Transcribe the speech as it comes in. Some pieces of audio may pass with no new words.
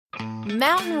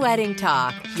Mountain Wedding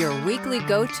Talk, your weekly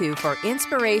go-to for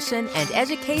inspiration and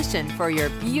education for your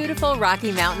beautiful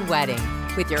Rocky Mountain wedding,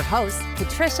 with your hosts,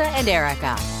 Patricia and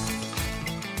Erika.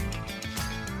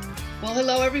 Well,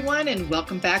 hello, everyone, and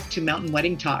welcome back to Mountain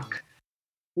Wedding Talk.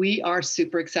 We are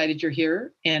super excited you're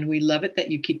here, and we love it that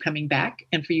you keep coming back.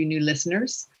 And for you new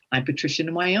listeners, I'm Patricia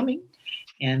in Wyoming,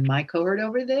 and my cohort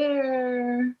over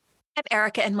there. I'm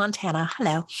Erika in Montana.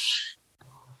 Hello.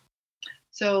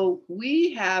 So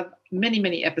we have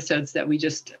many episodes that we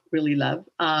just really love.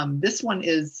 This one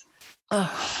is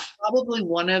probably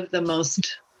one of the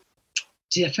most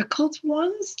difficult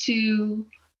ones to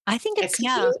I think it's,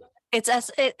 execute.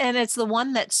 and it's the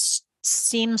one that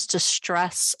seems to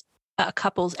stress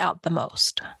couples out the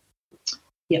most.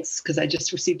 Yes, because I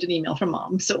just received an email from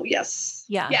mom. So yes.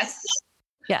 Yes.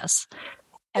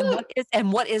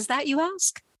 And what is that, you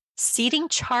ask? Seating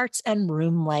charts and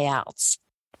room layouts.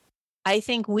 I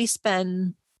think we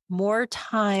spend more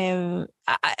time.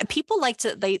 People like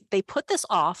to, they put this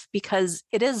off because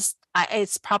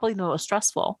it's probably the most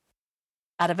stressful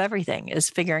out of everything, is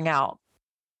figuring out,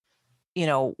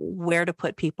 where to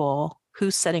put people,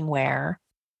 who's sitting where,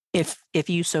 if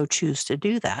you so choose to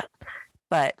do that.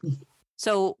 But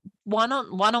so why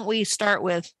don't we start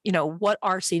with, what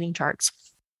are seating charts?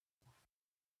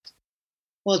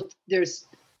 Well, there's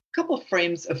couple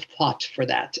frames of thought for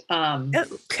that.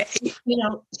 Okay.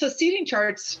 So seating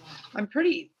charts, I'm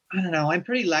pretty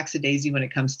lackadaisy when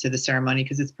it comes to the ceremony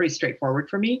because it's pretty straightforward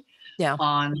for me. Yeah.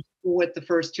 On what the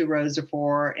first two rows are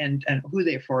for and who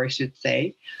they're for, I should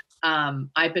say.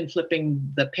 I've been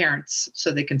flipping the parents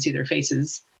so they can see their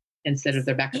faces instead of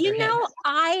their back of their heads.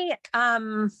 I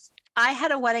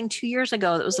had a wedding 2 years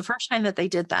ago. That was the first time that they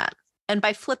did that. And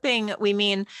by flipping, we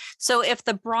mean, so if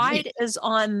the bride is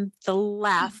on the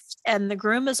left and the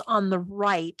groom is on the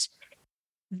right,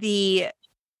 the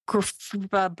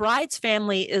bride's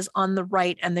family is on the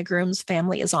right and the groom's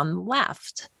family is on the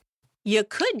left. You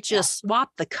could just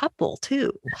swap the couple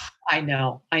too. I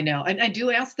know. And I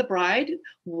do ask the bride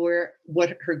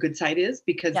what her good side is,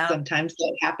 because sometimes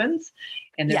that happens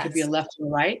and there could be a left or a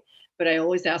right. But I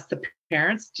always ask the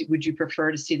parents, would you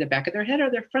prefer to see the back of their head or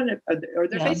their front or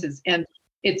their faces? And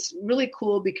it's really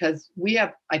cool because we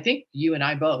have, I think you and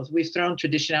I both, we've thrown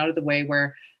tradition out of the way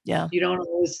where you don't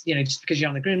always, just because you're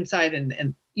on the groom side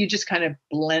and you just kind of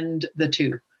blend the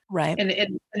two. Right. And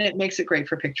it makes it great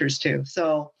for pictures too.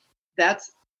 So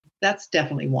that's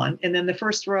definitely one. And then the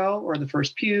first row or the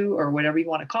first pew or whatever you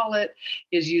want to call it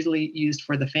is usually used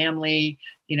for the family.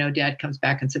 Dad comes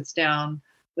back and sits down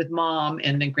with mom,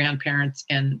 and then grandparents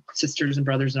and sisters and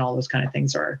brothers and all those kind of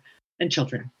things and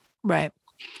children. Right.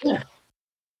 Yeah.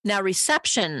 Now,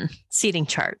 reception seating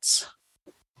charts.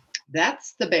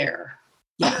 That's the bear.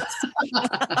 Yes.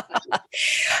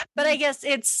 But I guess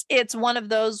it's one of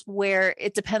those where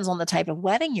it depends on the type of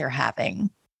wedding you're having,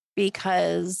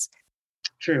 because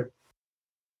True.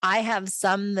 I have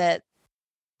some that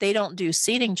they don't do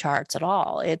seating charts at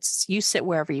all. It's you sit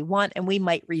wherever you want, and we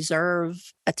might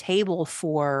reserve a table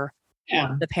for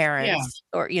the parents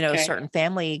or certain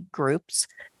family groups.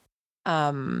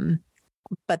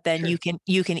 But then you can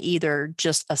either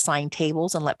just assign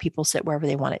tables and let people sit wherever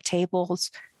they want at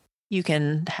tables. You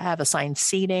can have assigned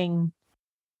seating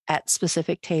at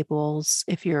specific tables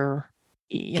if you're,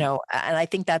 and I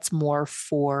think that's more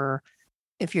for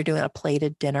if you're doing a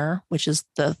plated dinner, which is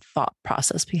the thought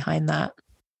process behind that.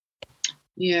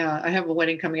 Yeah, I have a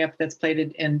wedding coming up that's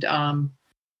plated, and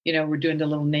we're doing the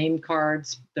little name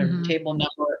cards, the table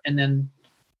number, and then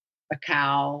a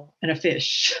cow and a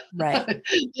fish. Right.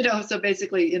 So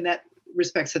basically in that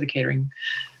respects to the catering.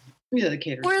 The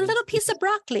catering. Or a little piece of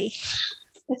broccoli.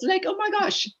 It's like, oh my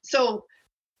gosh. So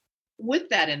with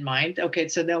that in mind, okay,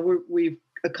 so now we've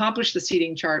accomplished the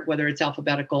seating chart, whether it's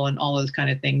alphabetical and all those kind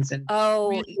of things. And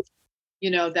really,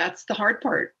 that's the hard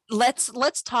part.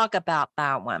 Let's talk about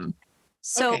that one.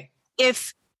 So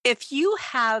if you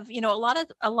have,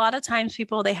 a lot of times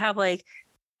people, they have like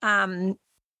the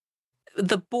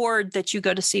board that you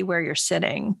go to see where you're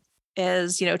sitting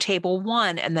is, table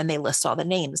 1, and then they list all the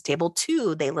names. Table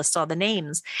 2, they list all the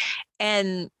names.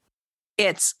 And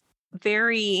it's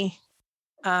very,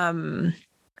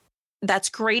 that's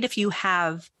great if you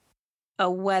have a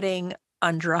wedding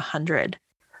under 100.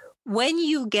 When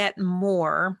you get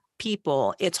more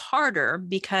people, it's harder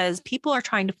because people are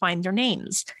trying to find their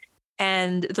names,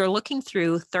 and they're looking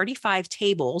through 35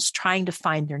 tables trying to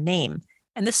find their name.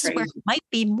 And this is where it might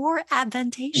be more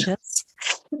advantageous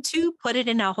to put it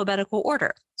in alphabetical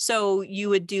order. So you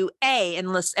would do A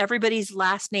and list everybody's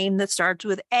last name that starts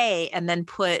with A, and then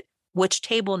put which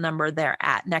table number they're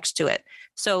at next to it.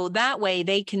 So that way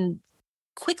they can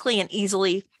quickly and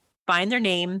easily find their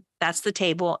name, that's the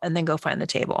table, and then go find the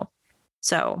table.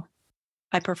 So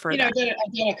I prefer that.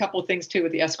 I've done a couple of things too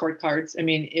with the escort cards. I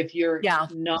mean, if you're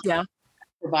not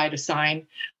provide a sign,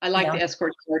 I like the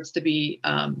escort cards to be,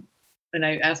 and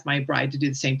I asked my bride to do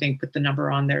the same thing, put the number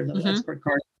on their little escort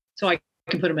card. So I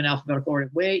can put them in alphabetical order,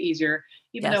 way easier,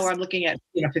 even though I'm looking at,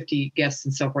 50 guests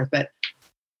and so forth. But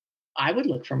I would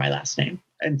look for my last name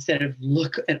instead of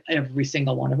look at every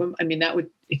single one of them. I mean,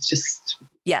 it's just.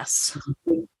 Yes.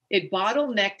 It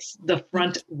bottlenecks the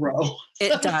front row.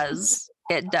 It does.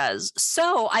 It does.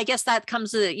 So I guess that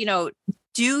comes to,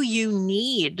 do you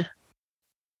need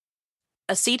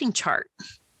a seating chart?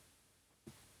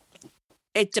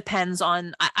 It depends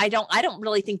on, I don't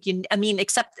really think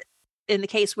except in the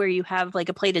case where you have like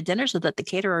a plate of dinner so that the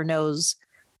caterer knows,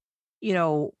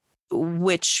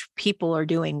 which people are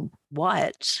doing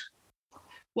what.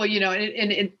 Well,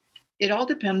 and it all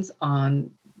depends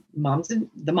on the moms and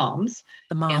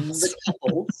the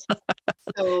couples.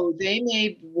 So they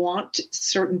may want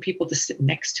certain people to sit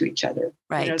next to each other.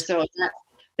 Right. So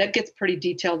that gets pretty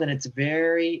detailed, and it's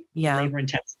very labor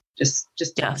intensive. Just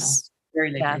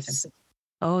very labor intensive.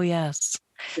 Oh, yes.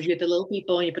 Because you get the little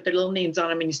people and you put their little names on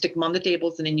them and you stick them on the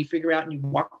tables, and then you figure out and you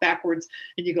walk backwards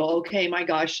and you go, okay, my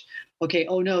gosh. Okay.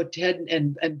 Oh no, Ted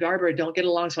and Barbara don't get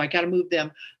along. So I got to move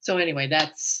them. So anyway,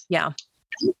 that's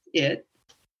it.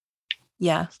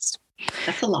 Yes.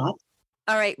 That's a lot.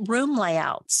 All right. Room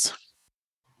layouts.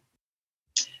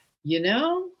 Oh,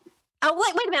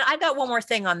 wait a minute. I've got one more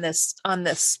thing on this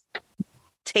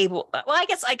table. Well, I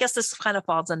guess this kind of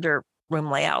falls under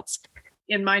room layouts.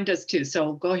 And mine does too.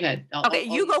 So go ahead.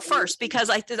 You go first, because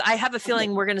I have a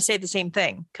feeling we're going to say the same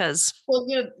thing. Well,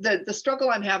 the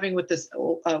struggle I'm having with this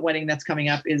wedding that's coming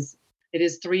up is it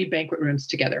is 3 banquet rooms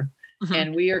together,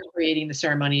 and we are creating the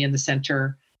ceremony in the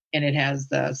center, and it has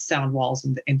the sound walls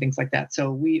and things like that.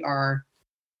 So we are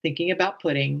thinking about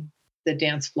putting the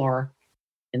dance floor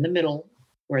in the middle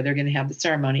where they're going to have the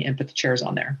ceremony and put the chairs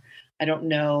on there. I don't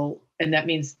know. And that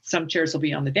means some chairs will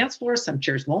be on the dance floor. Some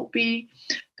chairs won't be.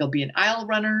 There'll be an aisle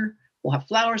runner. We'll have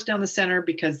flowers down the center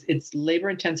because it's labor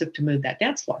intensive to move that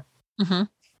dance floor. Mm-hmm.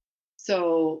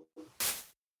 So,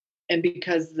 and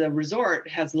because the resort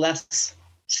has less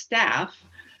staff,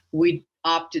 we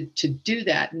opted to do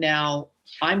that. Now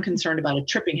I'm concerned about a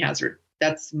tripping hazard.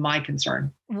 That's my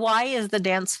concern. Why is the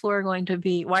dance floor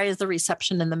why is the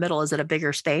reception in the middle? Is it a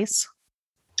bigger space?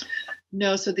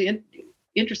 No. So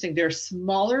interesting, they're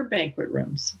smaller banquet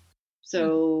rooms.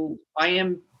 So I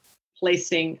am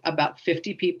placing about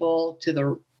 50 people to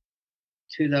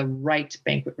the right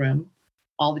banquet room,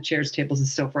 all the chairs, tables, and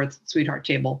so forth, sweetheart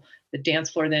table. The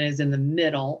dance floor then is in the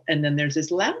middle. And then there's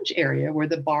this lounge area where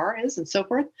the bar is and so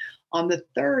forth on the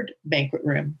third banquet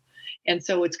room. And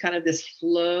so it's kind of this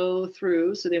flow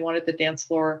through. So they wanted the dance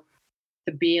floor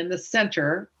to be in the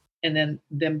center, and then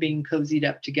them being cozied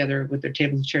up together with their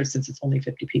tables and chairs, since it's only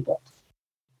 50 people.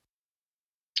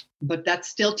 But that's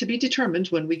still to be determined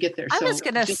when we get there. I was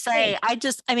going to say,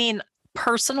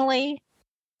 personally,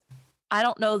 I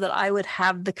don't know that I would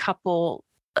have the couple,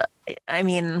 to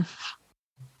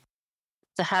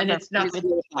have. And it's not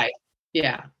solidified.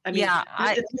 Yeah. And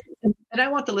I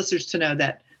want the listeners to know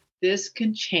that this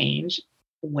can change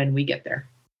when we get there.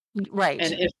 Right.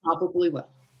 And it probably will.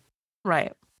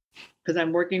 Right. Because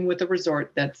I'm working with a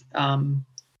resort that's a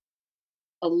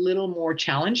little more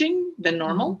challenging than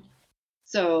normal. Mm-hmm.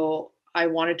 So I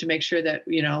wanted to make sure that,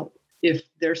 if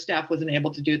their staff wasn't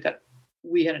able to do it, that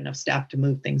we had enough staff to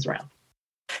move things around.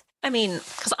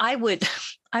 Because I would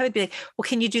be like, well,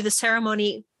 can you do the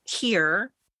ceremony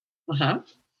here?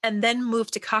 And then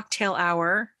move to cocktail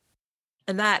hour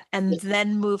and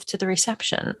then move to the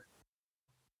reception?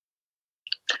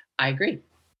 I agree.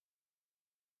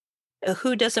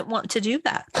 Who doesn't want to do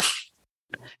that?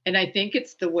 And I think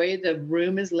it's the way the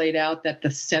room is laid out, that the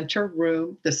center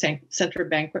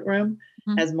banquet room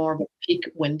has more of a peak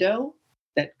window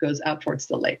that goes out towards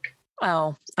the lake.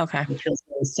 Oh, okay. It feels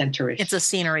very center-ish. It's a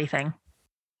scenery thing.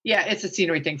 Yeah, it's a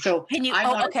scenery thing. So can you?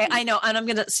 Okay, I know. And I'm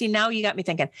going to see, now you got me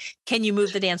thinking, can you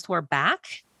move the dance floor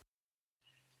back?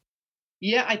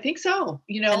 Yeah, I think so.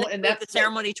 And that's the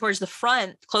ceremony towards the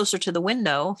front, closer to the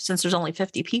window, since there's only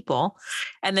 50 people,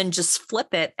 and then just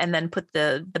flip it and then put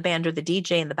the band or the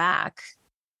DJ in the back.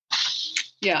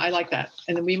 Yeah, I like that.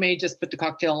 And then we may just put the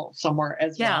cocktail somewhere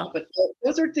as well. But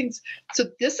those are things. So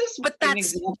this is an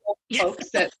example, folks,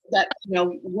 that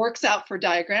works out for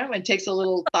diagram and takes a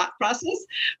little thought process.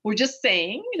 We're just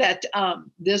saying that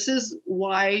this is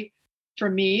why, for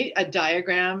me, a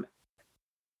diagram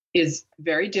is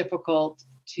very difficult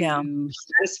to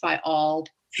satisfy all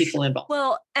people involved.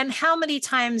 Well, and how many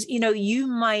times, you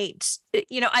might,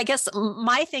 I guess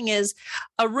my thing is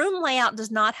a room layout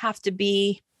does not have to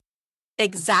be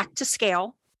exact to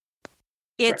scale.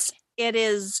 It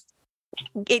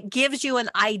gives you an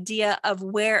idea of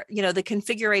where, the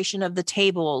configuration of the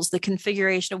tables, the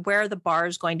configuration of where the bar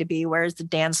is going to be, where's the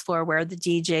dance floor, where the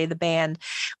DJ, the band,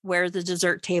 where's the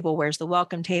dessert table, where's the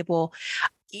welcome table.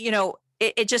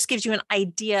 It just gives you an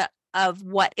idea of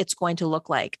what it's going to look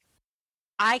like.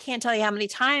 I can't tell you how many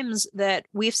times that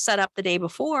we've set up the day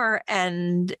before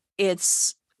and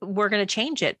we're going to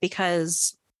change it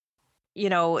because,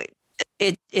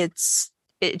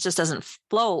 it just doesn't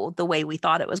flow the way we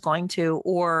thought it was going to,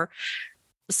 or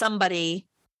somebody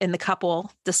in the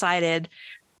couple decided,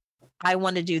 I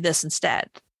want to do this instead.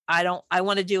 I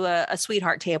want to do a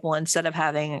sweetheart table instead of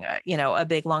having, a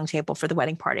big long table for the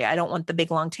wedding party. I don't want the big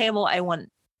long table. I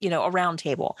want, a round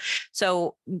table.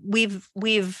 So we've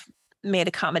made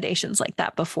accommodations like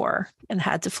that before and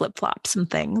had to flip flop some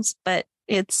things, but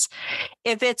if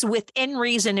it's within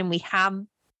reason and we have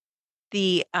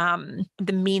the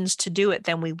means to do it,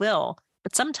 then we will.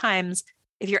 But sometimes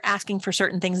if you're asking for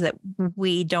certain things that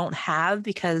we don't have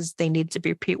because they need to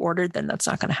be pre-ordered, then that's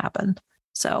not going to happen.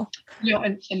 So,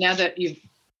 and now that you've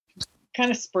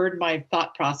kind of spurred my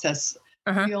thought process,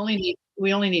 we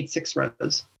only need 6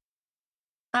 rows.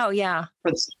 Oh yeah.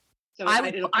 So I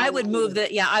would move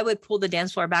I would pull the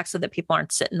dance floor back so that people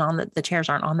aren't sitting on the chairs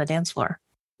aren't on the dance floor.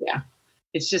 Yeah.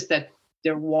 It's just that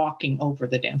they're walking over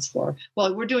the dance floor.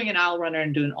 Well, we're doing an aisle runner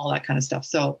and doing all that kind of stuff.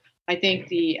 So I think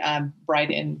the bride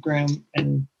and groom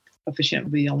and officiant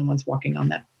will be the only ones walking on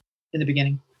that in the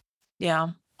beginning. Yeah.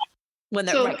 When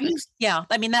they're yeah.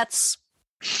 I mean, that's,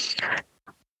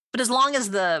 but as long as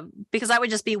because that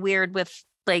would just be weird with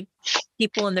like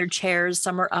people in their chairs.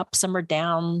 Some are up, some are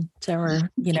down. Some are,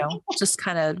 just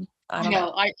kind of, I don't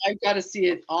know. I've got to see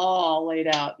it all laid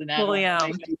out. And that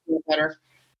make me feel better.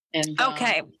 And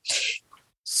okay.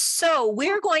 So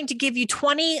we're going to give you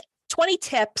 20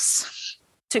 tips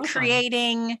to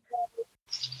creating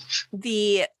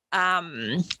the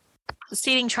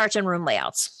seating charts and room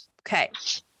layouts. Okay.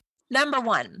 Number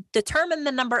 1, determine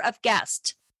the number of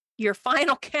guests. Your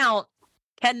final count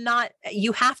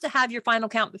you have to have your final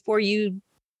count before you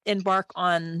embark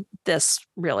on this,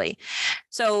 really.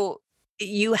 So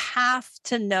you have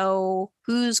to know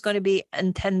who's going to be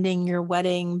attending your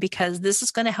wedding, because this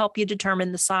is going to help you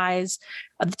determine the size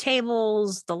of the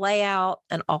tables, the layout,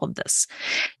 and all of this.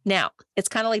 Now, it's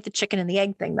kind of like the chicken and the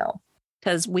egg thing, though,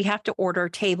 because we have to order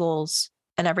tables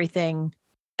and everything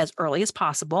as early as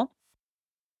possible.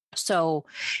 So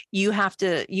you have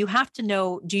to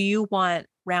know, do you want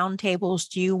round tables?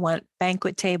 Do you want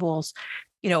banquet tables?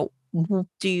 Do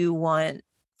you want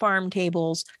farm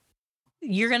tables?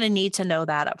 You're going to need to know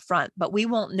that up front, but we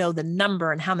won't know the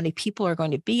number and how many people are going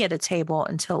to be at a table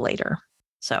until later.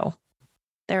 So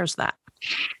there's that.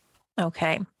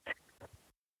 Okay.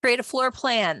 Create a floor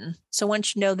plan. So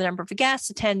once you know the number of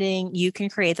guests attending, you can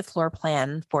create the floor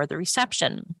plan for the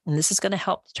reception. And this is going to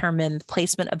help determine the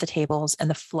placement of the tables and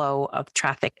the flow of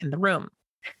traffic in the room.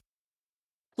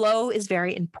 Flow is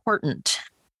very important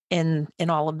in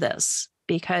all of this,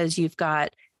 because you've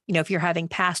got, if you're having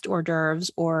past hors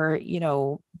d'oeuvres, or,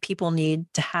 people need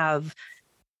to have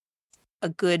a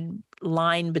good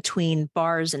line between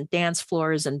bars and dance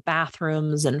floors and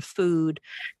bathrooms and food,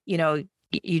 you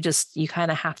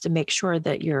kind of have to make sure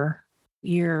that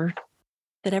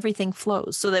that everything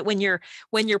flows, so that when your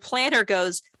planner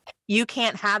goes, you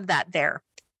can't have that there,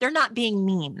 they're not being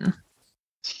mean.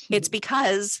 It's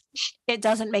because it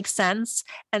doesn't make sense,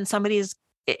 and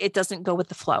it doesn't go with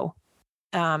the flow.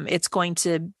 It's going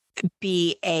to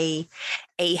be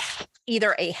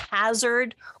either a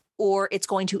hazard, or it's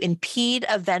going to impede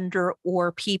a vendor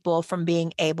or people from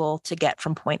being able to get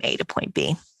from point A to point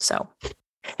B. So,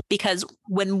 because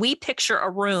when we picture a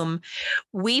room,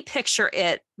 we picture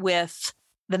it with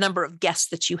the number of guests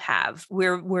that you have.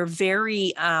 We're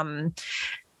very, I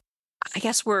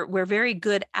guess we're very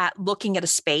good at looking at a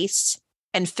space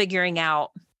and figuring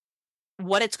out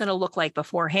what it's going to look like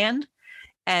beforehand,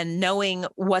 and knowing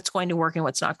what's going to work and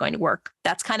what's not going to work.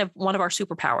 That's kind of one of our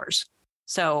superpowers.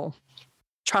 So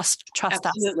trust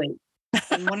Absolutely.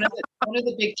 us. And one of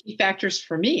the big key factors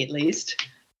for me, at least,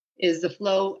 is the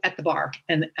flow at the bar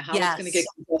and how it's going to get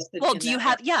congested. Well, do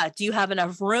you have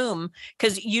enough room?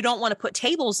 Because you don't want to put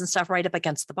tables and stuff right up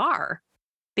against the bar,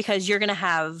 because you're going to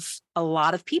have a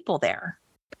lot of people there.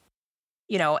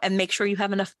 And make sure you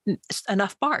have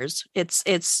enough bars.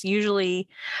 It's usually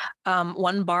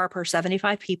 1 bar per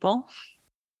 75 people.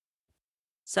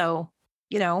 So,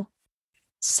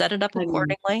 set it up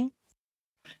accordingly.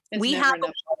 We have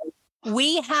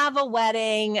We have a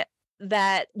wedding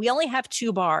that we only have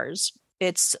 2 bars.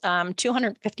 It's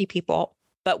 250 people,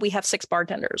 but we have 6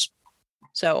 bartenders.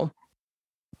 So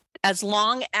as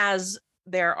long as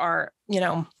there are,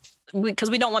 because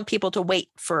we don't want people to wait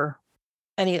for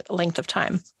any length of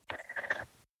time.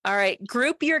 All right.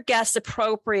 Group your guests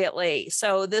appropriately.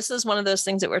 So this is one of those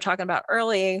things that we were talking about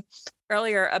earlier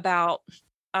about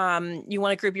you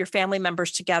want to group your family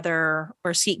members together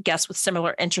or seek guests with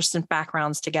similar interests and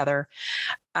backgrounds together.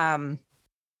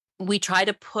 We try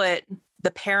to put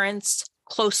the parents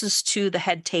closest to the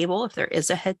head table, if there is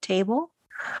a head table,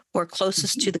 or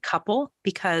closest to the couple,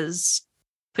 because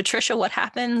Patricia, what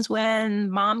happens when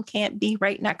mom can't be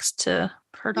right next to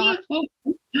her daughter?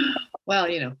 Well,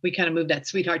 we kind of move that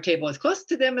sweetheart table as close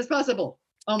to them as possible.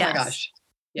 Oh my gosh.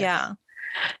 Yes. Yeah.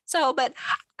 So, but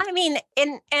I mean,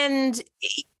 and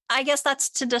I guess that's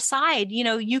to decide,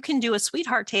 you can do a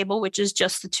sweetheart table, which is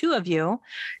just the 2 of you.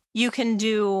 You can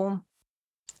do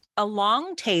a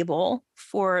long table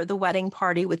for the wedding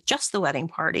party with just the wedding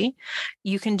party.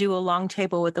 You can do a long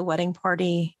table with the wedding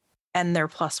party and their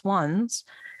plus ones.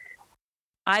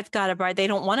 I've got a bride, they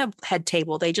don't want a head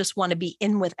table. They just want to be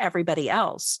in with everybody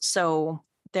else. So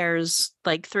there's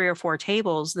like 3 or 4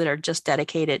 tables that are just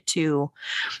dedicated to,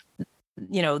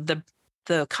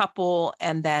 the couple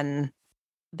and then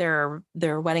their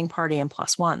wedding party and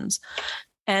plus ones.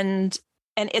 And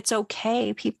it's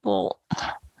okay. People,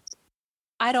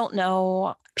 I don't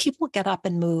know, people get up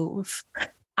and move.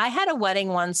 I had a wedding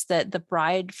once that the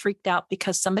bride freaked out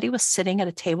because somebody was sitting at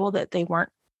a table that they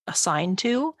weren't assigned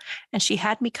to. And she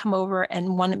had me come over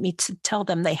and wanted me to tell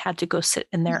them they had to go sit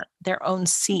in their own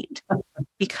seat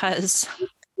because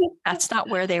that's not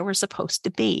where they were supposed to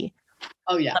be.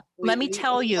 Oh, yeah. Let me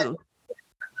tell you,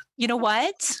 you know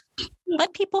what?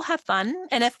 Let people have fun.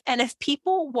 And if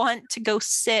people want to go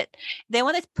sit, they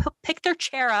want to pick their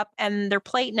chair up and their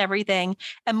plate and everything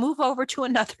and move over to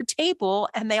another table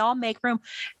and they all make room.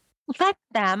 Let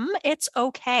them. It's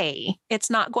okay. It's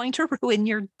not going to ruin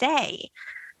your day.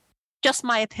 Just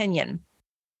my opinion.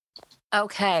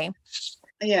 Okay.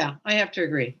 Yeah, I have to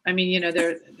agree. I mean,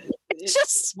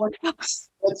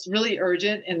 what's really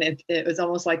urgent, and it was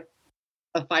almost like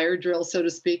a fire drill, so to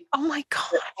speak. Oh my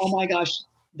gosh.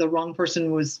 The wrong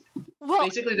person was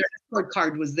basically their escort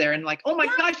card was there, and like, oh my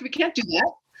gosh, we can't do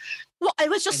that. Well, it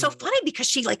was just so funny because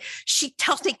she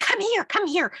tells me, come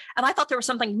here. And I thought there was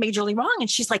something majorly wrong. And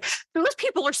she's like, those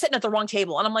people are sitting at the wrong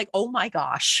table. And I'm like, oh my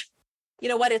gosh, you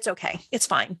know what? It's okay. It's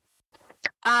fine.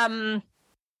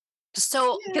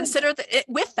 So consider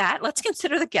with that, let's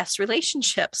consider the guest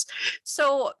relationships.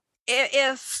 So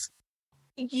if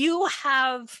you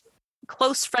have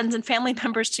close friends and family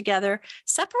members together,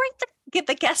 separate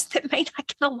the guests that may not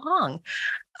get along.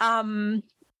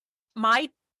 My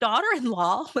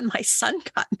daughter-in-law, when my son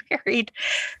got married,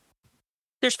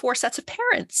 there's 4 sets of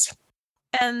parents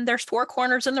and there's 4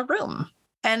 corners in the room.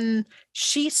 And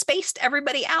she spaced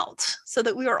everybody out so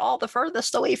that we were all the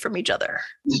furthest away from each other,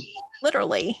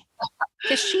 literally.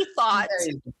 Because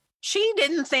she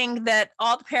didn't think that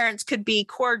all the parents could be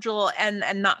cordial and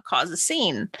not cause a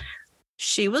scene.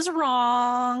 She was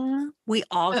wrong. We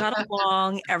all got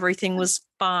along. Everything was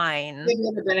fine. It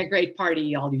would have been a great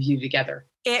party, all of you together.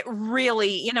 It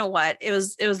really, you know what? It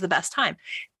was the best time.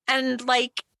 And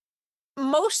like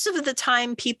most of the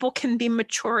time, people can be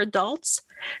mature adults,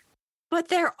 but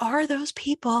there are those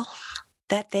people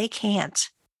that they can't.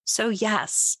 So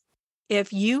yes,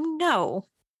 if you know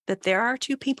that there are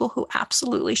 2 people who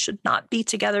absolutely should not be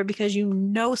together because you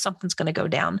know something's going to go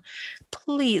down,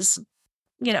 please,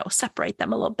 separate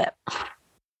them a little bit.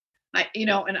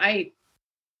 I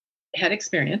had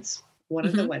experience one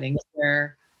of the weddings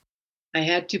where I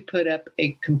had to put up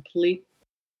a complete,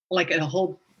 like a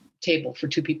whole table for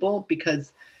 2 people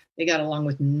because they got along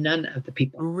with none of the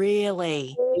people.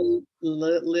 Really? They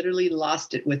literally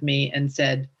lost it with me and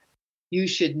said, you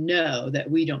should know that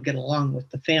we don't get along with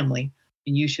the family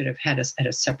and you should have had us at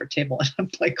a separate table. And I'm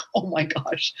like, oh my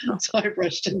gosh. So I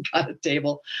rushed and got a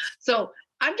table. So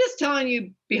I'm just telling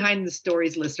you behind the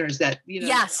stories, listeners, that,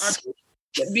 yes,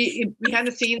 behind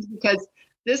the scenes, because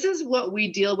this is what we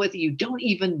deal with. You don't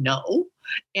even know.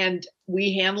 And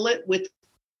we handle it with,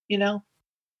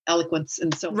 eloquence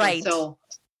and so on. Right. So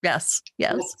yes.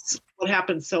 That's what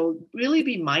happens. So really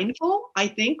be mindful, I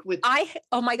think,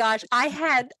 oh my gosh,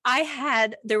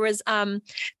 there was the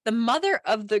mother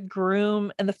of the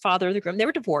groom and the father of the groom. They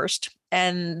were divorced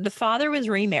and the father was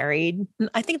remarried.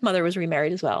 I think the mother was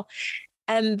remarried as well.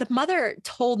 And the mother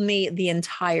told me the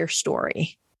entire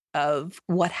story of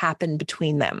what happened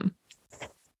between them.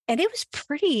 And it was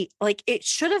pretty, like, it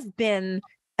should have been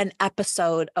an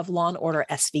episode of Law and Order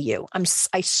SVU.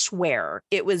 I swear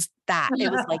it was that.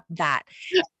 It was like that.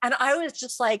 And I was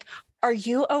just like, are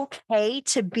you okay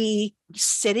to be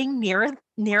sitting near him?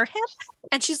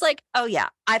 And she's like, oh yeah,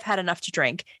 I've had enough to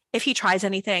drink. If he tries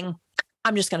anything,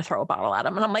 I'm just going to throw a bottle at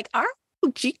him. And I'm like, all right,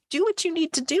 do what you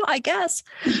need to do, I guess.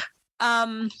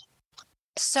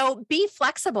 So be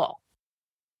flexible.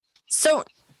 So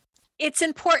it's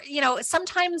important,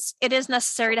 sometimes it is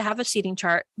necessary to have a seating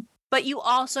chart, but you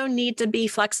also need to be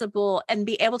flexible and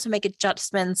be able to make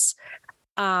adjustments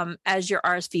as your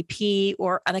RSVP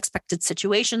or unexpected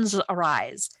situations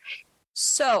arise.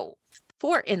 So,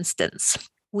 for instance,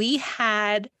 we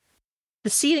had the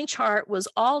seating chart was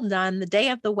all done the day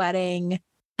of the wedding.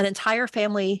 An entire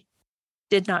family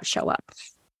did not show up.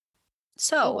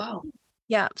 So, wow.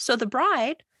 Yeah. So the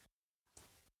bride,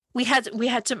 we had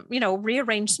to,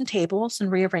 rearrange some tables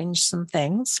and rearrange some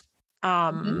things.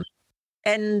 And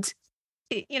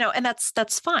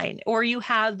that's fine. Or you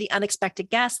have the unexpected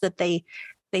guests that they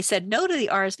said no to the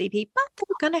RSVP, but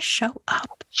they're going to show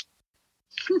up.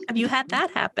 Have you had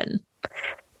that happen?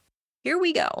 Here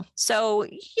we go. So,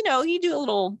 you do a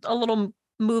little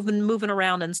moving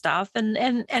around and stuff, and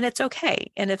it's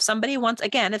okay. And if somebody wants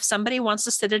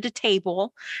to sit at a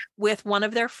table with one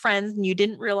of their friends and you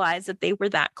didn't realize that they were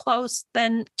that close,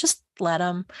 then just let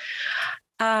them.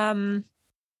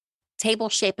 Table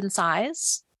shape and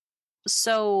size.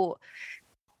 So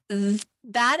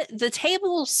that the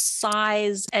table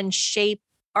size and shape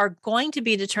are going to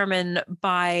be determined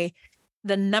by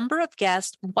the number of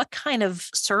guests, what kind of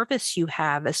service you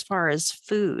have as far as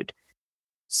food.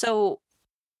 So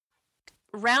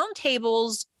round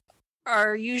tables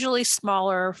are usually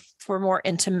smaller for more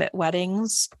intimate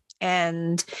weddings,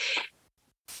 and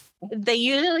they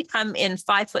usually come in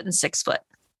 5 foot and 6 foot.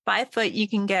 5 foot, you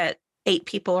can get 8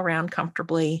 people around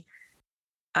comfortably.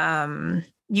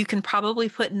 You can probably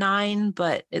put 9,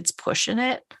 but it's pushing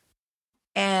it.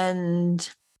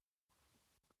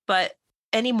 But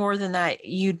any more than that,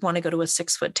 you'd want to go to a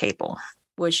 6 foot table,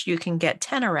 which you can get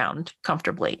 10 around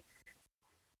comfortably.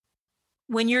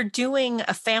 When you're doing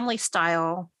a family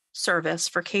style service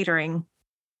for catering,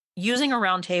 using a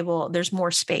round table, there's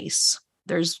more space.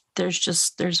 There's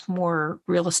more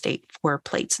real estate for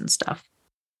plates and stuff.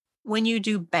 When you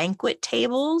do banquet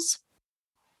tables,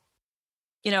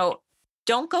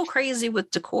 don't go crazy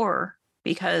with decor,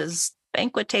 because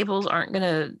banquet tables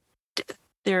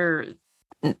they're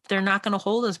not going to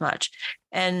hold as much.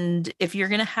 And if you're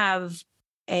going to have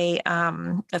a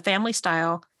family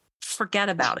style, forget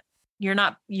about it.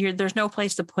 There's no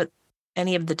place to put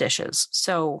any of the dishes.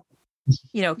 So,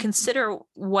 consider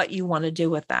what you want to do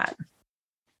with that.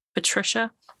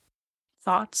 Patricia,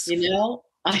 thoughts?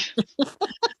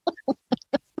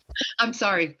 I'm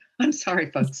sorry,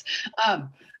 folks.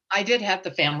 I did have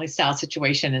the family style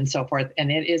situation and so forth,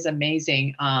 and it is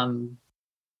amazing how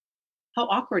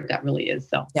awkward that really is,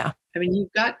 though. Yeah. I mean,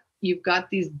 you've got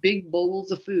these big bowls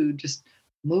of food just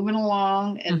moving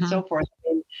along and so forth.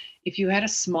 And if you had a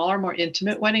smaller, more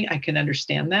intimate wedding, I can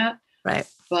understand that. Right.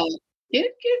 But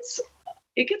it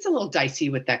gets a little dicey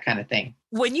with that kind of thing.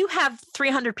 When you have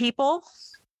 300 people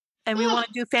and we want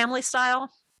to do family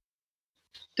style,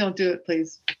 don't do it,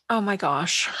 please. Oh my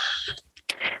gosh.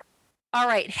 All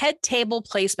right. Head table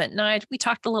placement. Now, we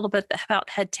talked a little bit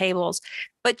about head tables,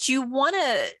 but you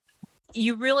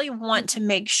really want to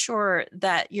make sure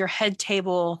that your head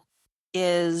table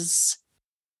is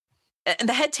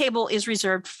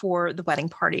reserved for the wedding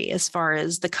party, as far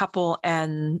as the couple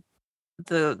and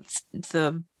the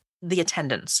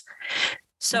attendants.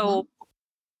 So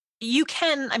you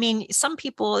can, some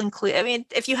people include,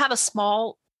 if you have a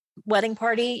small wedding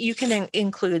party, you can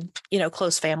include,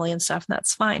 close family and stuff, and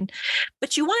that's fine.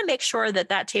 But you want to make sure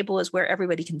that table is where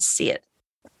everybody can see it.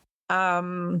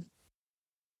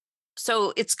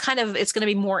 So it's going to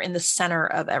be more in the center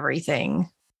of everything.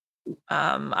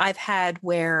 I've had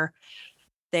where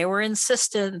they were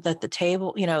insistent that the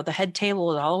table, the head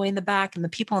table is all the way in the back, and the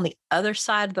people on the other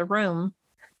side of the room,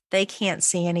 they can't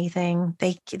see anything.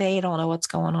 They don't know what's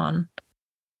going on.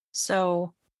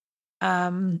 So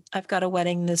I've got a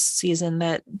wedding this season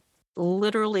that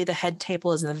literally the head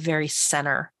table is in the very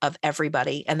center of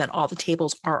everybody, and then all the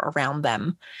tables are around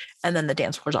them, and then the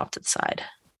dance floor's off to the side.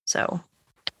 So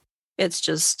it's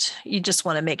just, you just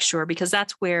want to make sure, because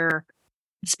that's where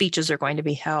speeches are going to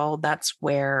be held. That's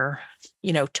where,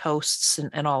 toasts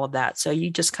and all of that. So you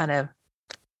just kind of,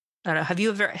 I don't know, have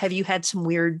you had some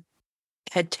weird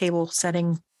head table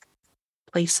setting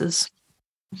places?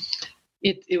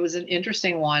 It was an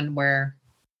interesting one where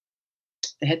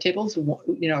the head table's,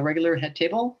 a regular head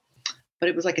table, but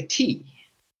it was like a T.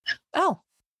 Oh.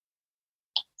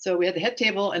 So we had the head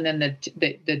table, and then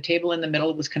the table in the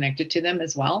middle was connected to them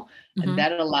as well. Mm-hmm. And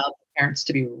that allowed the parents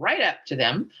to be right up to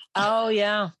them. Oh,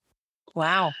 yeah.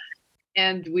 Wow.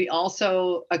 And we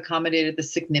also accommodated the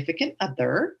significant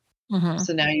other. Mm-hmm.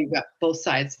 So now you've got both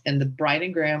sides, and the bride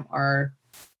and groom are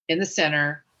in the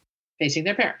center facing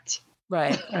their parents.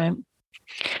 Right.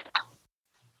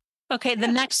 Okay.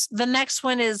 The next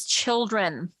one is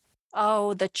children.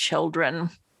 Oh, the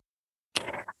children.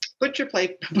 Butcher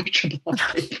plate. So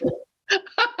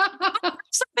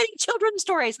many children's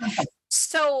stories.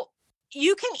 So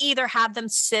you can either have them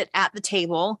sit at the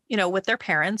table, with their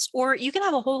parents, or you can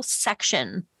have a whole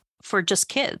section for just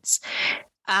kids.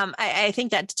 I think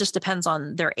that just depends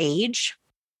on their age.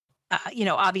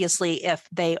 Obviously, if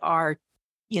they are,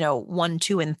 1,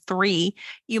 2, and 3,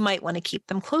 you might want to keep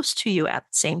them close to you at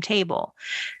the same table.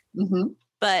 Mm-hmm.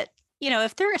 But,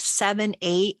 if they're 7,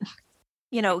 8,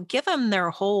 give them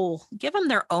their own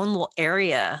little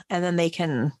area, and then they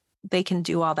can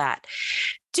do all that.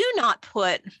 Do not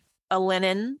put a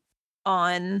linen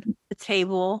on the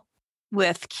table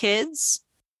with kids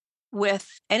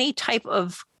with any type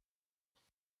of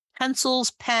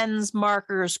pencils, pens,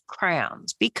 markers,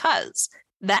 crayons, because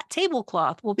that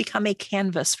tablecloth will become a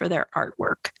canvas for their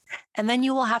artwork. And then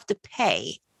you will have to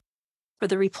pay for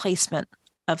the replacement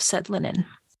of said linen.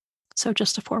 So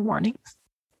just a forewarning.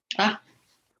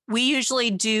 We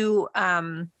usually do,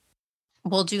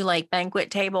 we'll do like banquet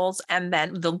tables, and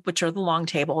then which are the long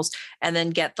tables, and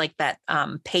then get like that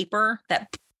paper,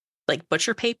 that like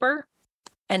butcher paper,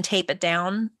 and tape it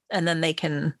down. And then they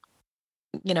can,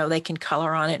 they can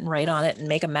color on it and write on it and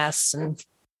make a mess and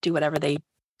do whatever they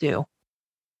do.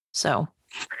 So,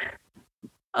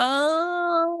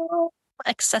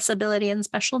 accessibility and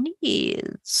special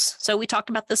needs. So we talked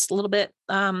about this a little bit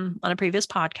on a previous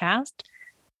podcast.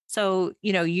 So,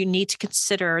 you need to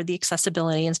consider the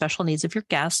accessibility and special needs of your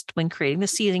guest when creating the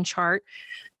seating chart.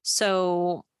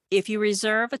 So if you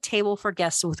reserve a table for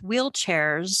guests with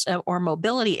wheelchairs or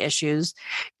mobility issues,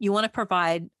 you want to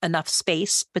provide enough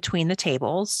space between the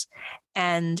tables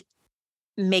and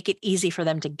make it easy for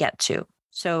them to get to.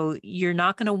 So you're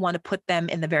not going to want to put them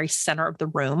in the very center of the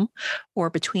room or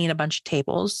between a bunch of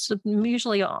tables,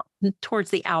 usually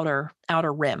towards the outer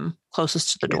rim,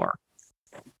 closest to the door.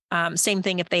 Same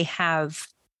thing if they have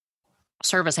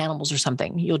service animals or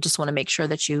something. You'll just want to make sure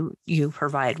that you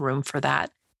provide room for that.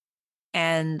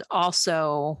 And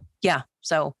also,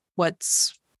 so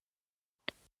what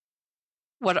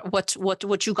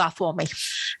you got for me?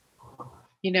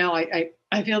 I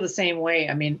feel the same way.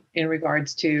 I mean, in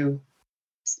regards to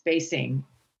spacing,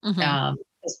 mm-hmm.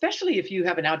 Especially if you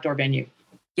have an outdoor venue.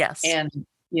 Yes. And,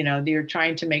 you're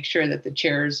trying to make sure that the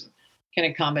chairs can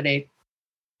accommodate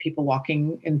people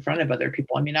walking in front of other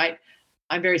people. I mean,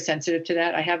 I'm very sensitive to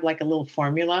that. I have like a little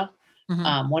formula.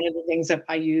 Mm-hmm. One of the things that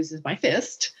I use is my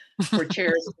fist for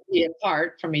chairs to be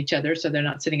apart from each other, so they're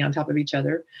not sitting on top of each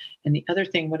other. And the other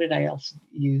thing, what did I else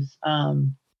use?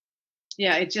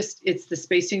 It's the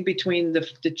spacing between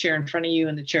the chair in front of you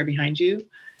and the chair behind you,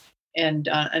 and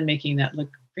making that look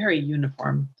very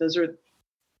uniform. Those are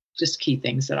just key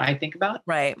things that I think about.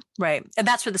 Right. And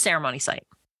that's for the ceremony site.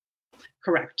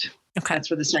 Correct. Okay. That's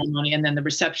for the ceremony. And then the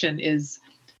reception is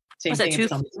same thing.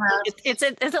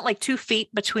 Is it like 2 feet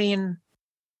between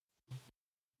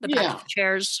the back of the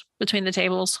chairs, between the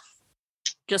tables?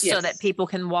 Just so that people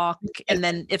can walk. And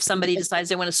then if somebody decides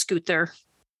they want to scoot their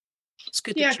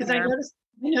chair. Because I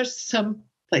noticed some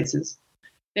places,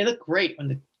 they look great when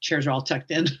the chairs are all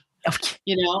tucked in. Okay.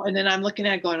 And then I'm looking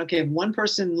at going, okay, if one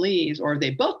person leaves or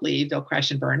they both leave, they'll crash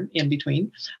and burn in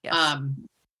between. Yes.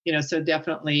 So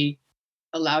definitely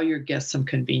allow your guests some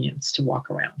convenience to walk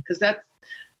around, because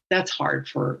that's hard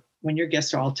for when your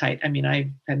guests are all tight. I mean, I've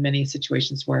had many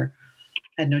situations where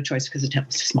I had no choice because the tent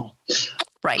was too small.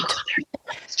 Right.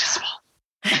 It's too small.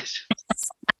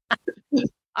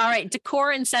 All right.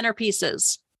 Decor and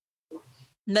centerpieces.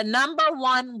 The number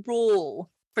one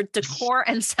rule for decor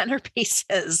and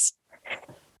centerpieces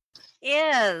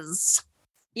is,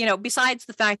 besides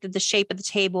the fact that the shape of the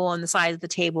table and the size of the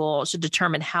table should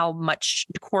determine how much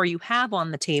decor you have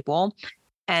on the table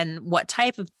and what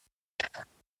type of.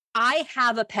 I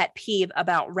have a pet peeve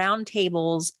about round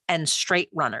tables and straight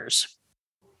runners.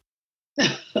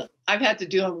 I've had to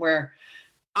do them where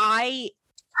I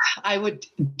would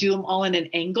do them all in an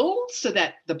angle so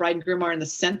that the bride and groom are in the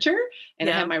center, and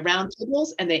I have my round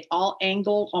tables and they all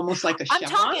angle almost like a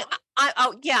chevron.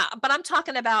 But I'm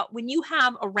talking about when you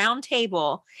have a round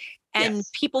table and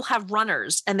people have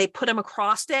runners and they put them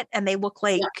across it and they look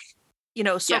like,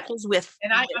 circles with.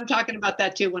 And I'm talking about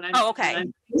that too.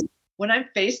 When I'm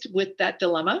faced with that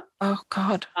dilemma. Oh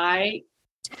God. I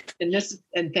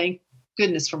And thank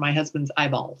goodness for my husband's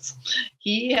eyeballs.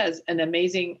 He has an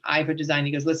amazing eye for design.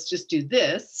 He goes, let's just do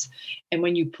this. And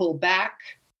when you pull back,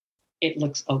 it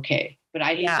looks okay. But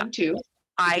I hate them too.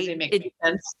 Because they make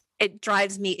sense. It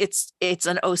drives me. It's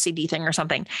an OCD thing or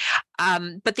something.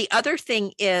 But the other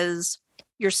thing is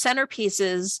your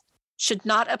centerpieces should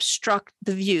not obstruct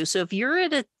the view. So if you're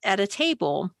at a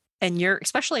table, and you're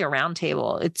especially a round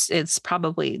table, it's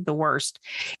probably the worst.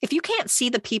 If you can't see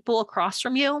the people across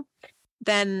from you,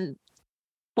 then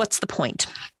what's the point?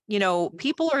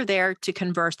 People are there to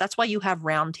converse. That's why you have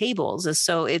round tables, is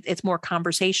so it's more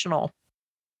conversational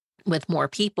with more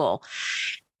people,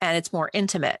 and it's more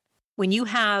intimate. When you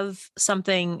have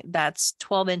something that's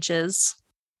 12 inches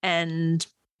and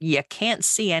you can't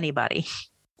see anybody,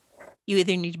 you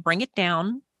either need to bring it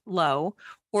down low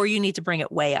or you need to bring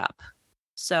it way up.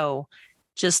 So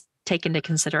just take into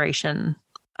consideration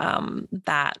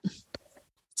that.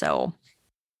 So,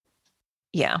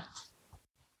 yeah,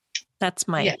 that's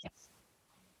my. Yes.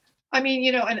 I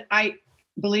mean, and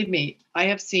believe me, I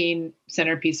have seen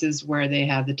centerpieces where they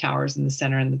have the towers in the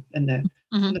center and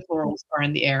the florals are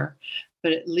in the air,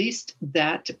 but at least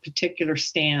that particular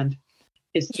stand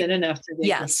is thin enough so they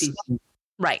can see them.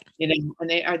 Right. And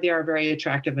they are very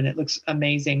attractive, and it looks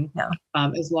amazing. Yeah.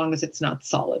 As long as it's not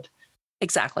solid.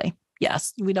 Exactly.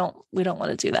 Yes. We don't want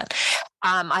to do that.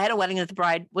 I had a wedding that the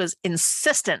bride was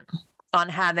insistent on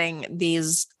having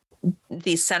these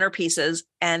centerpieces,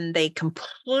 and they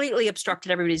completely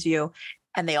obstructed everybody's view,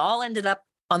 and they all ended up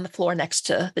on the floor next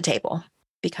to the table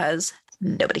because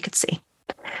nobody could see.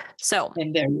 So,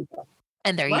 and there you go.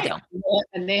 And there you go.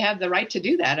 And they have the right to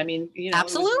do that. I mean,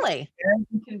 absolutely.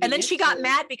 And then she got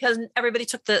mad because everybody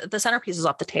took the centerpieces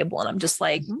off the table. And I'm just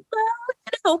like,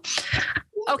 well,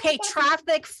 okay,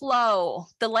 traffic flow.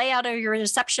 The layout of your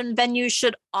reception venue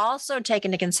should also take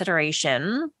into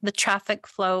consideration the traffic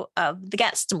flow of the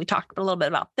guests. And we talked a little bit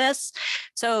about this.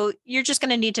 So you're just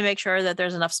going to need to make sure that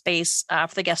there's enough space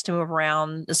for the guests to move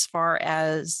around, as far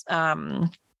as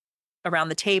around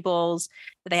the tables,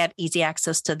 that they have easy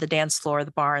access to the dance floor, the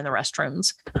bar, and the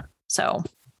restrooms. So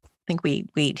I think we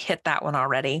hit that one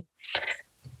already.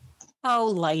 Oh,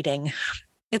 lighting.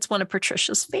 It's one of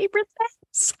Patricia's favorite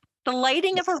things. The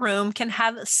lighting of a room can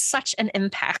have such an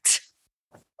impact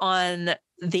on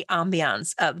the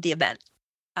ambiance of the event.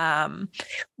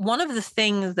 One of the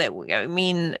things that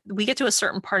we get to a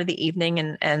certain part of the evening,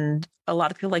 and a lot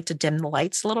of people like to dim the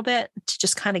lights a little bit to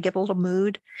just kind of give a little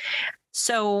mood.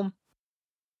 So,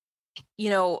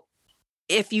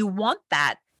 if you want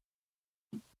that,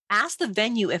 ask the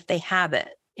venue if they have it.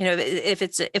 If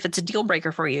it's a deal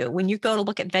breaker for you, when you go to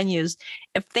look at venues,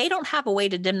 if they don't have a way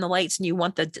to dim the lights and you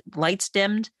want the lights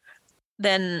dimmed,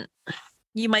 then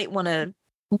you might want to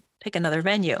pick another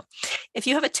venue. If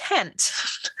you have a tent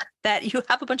that you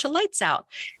have a bunch of lights out,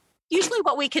 usually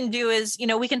what we can do is,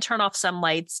 we can turn off some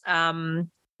lights.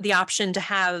 The option to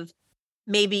have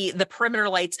maybe the perimeter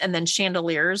lights and then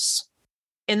chandeliers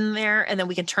in there, and then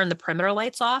we can turn the perimeter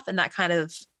lights off, and that kind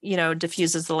of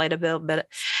diffuses the light a little bit.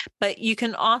 But you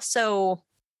can also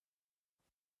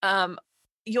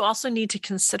need to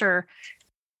consider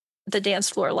the dance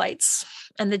floor lights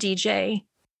and the DJ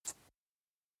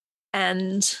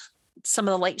and some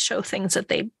of the light show things that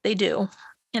they do.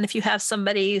 And if you have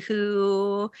somebody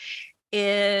who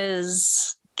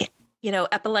is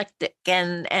epileptic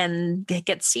and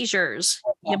gets seizures,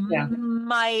 you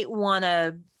might want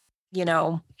to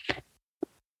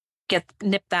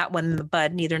nip that one in the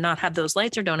bud and either not have those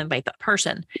lights or don't invite that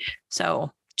person.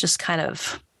 So just kind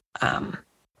of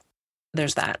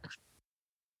there's that.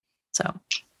 So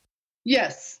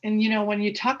yes. And when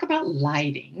you talk about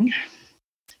lighting,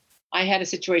 I had a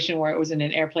situation where it was in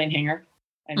an airplane hangar.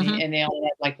 I mean, and they only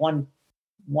had like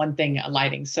one thing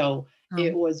lighting. So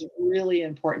it was really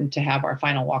important to have our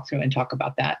final walkthrough and talk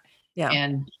about that. Yeah.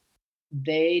 And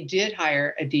they did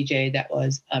hire a DJ that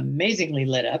was amazingly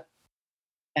lit up,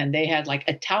 and they had like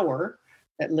a tower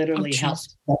that literally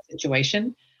helped that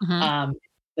situation.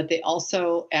 But they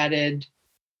also added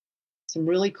some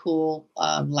really cool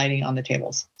lighting on the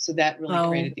tables. So that really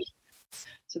created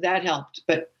so that helped.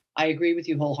 But I agree with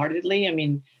you wholeheartedly. I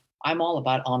mean, I'm all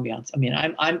about ambiance. I mean,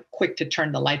 I'm quick to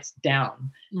turn the lights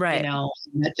down. Right. And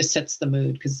that just sets the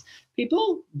mood, because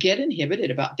people get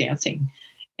inhibited about dancing.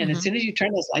 And as soon as you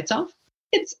turn those lights off,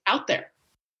 it's out there.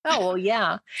 Oh, well,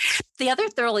 yeah. The other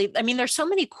there's so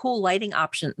many cool lighting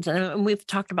options. And we've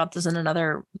talked about this in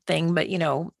another thing, but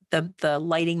the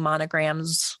lighting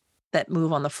monograms that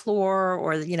move on the floor,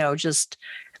 or, just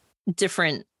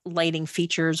different lighting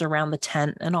features around the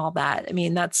tent and all that. I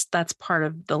mean, that's part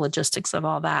of the logistics of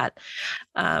all that.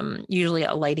 Usually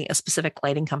a specific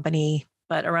lighting company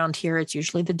but around here, it's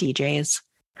usually the DJs.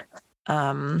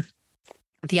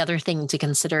 The other thing to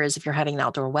consider is if you're having an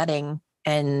outdoor wedding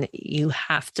and you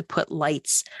have to put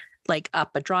lights like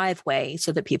up a driveway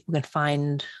so that people can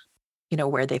find,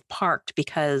 where they've parked,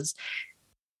 because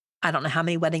I don't know how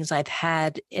many weddings I've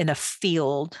had in a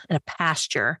field, in a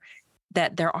pasture,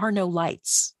 that there are no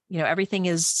lights. Everything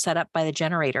is set up by the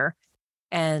generator.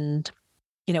 And,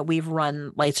 we've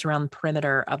run lights around the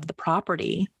perimeter of the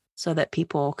property so that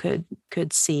people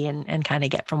could see and kind of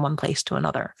get from one place to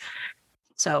another.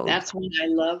 So that's when I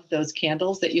love those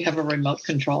candles that you have a remote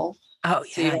control. Oh,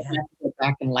 yeah. So you don't have to go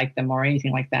back and light them or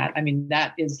anything like that. I mean,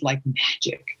 that is like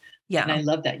magic. Yeah. And I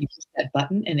love that. You push that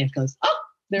button and it goes, oh,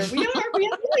 there we are. We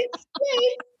have lights.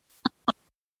 Yay.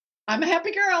 I'm a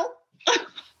happy girl.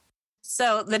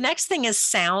 So the next thing is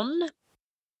sound.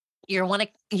 You're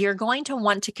going to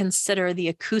want to consider the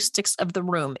acoustics of the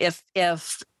room. If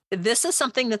this is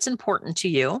something that's important to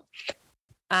you,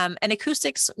 and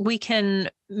acoustics, we can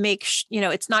make,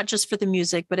 it's not just for the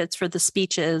music, but it's for the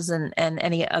speeches and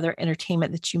any other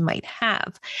entertainment that you might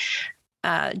have,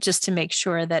 just to make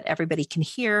sure that everybody can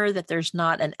hear, that there's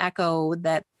not an echo,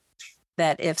 that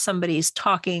if somebody's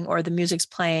talking or the music's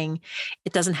playing,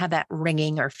 it doesn't have that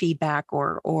ringing or feedback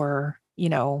or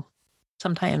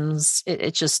sometimes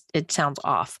it sounds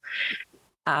off.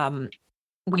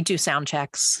 We do sound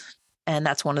checks, and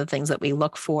that's one of the things that we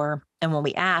look for. And when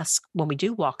we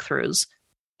do walkthroughs,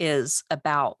 is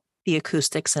about the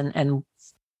acoustics and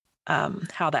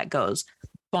how that goes.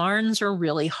 Barns are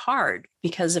really hard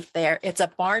because if it's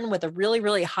a barn with a really,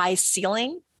 really high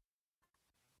ceiling,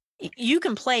 you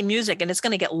can play music and it's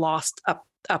going to get lost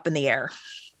up in the air.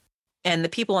 And the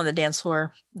people on the dance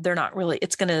floor, they're not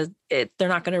going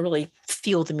to really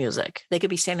feel the music. They could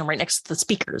be standing right next to the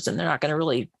speakers and they're not going to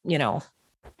really,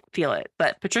 feel it.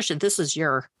 But Patricia, this is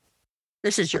your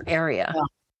area.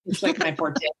 Well, it's like my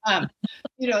forte.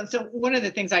 So one of the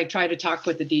things I try to talk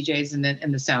with the DJs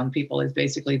and the sound people is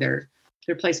basically their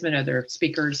placement of their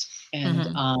speakers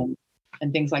and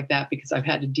things like that, because I've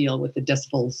had to deal with the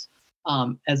decibels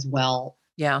as well.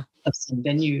 Yeah. Of some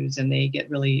venues, and they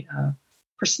get really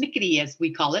persnickety, as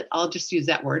we call it. I'll just use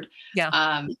that word.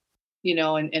 Yeah.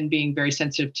 And being very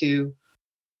sensitive to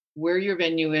where your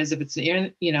venue is. If it's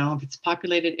if it's a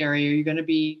populated area, you're going to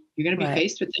be right.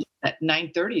 Faced with it. At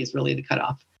 9:30 is really the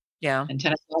cutoff. Yeah. And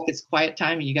 10 o'clock is quiet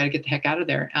time, and you got to get the heck out of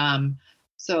there.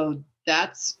 So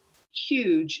that's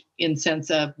huge in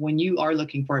sense of when you are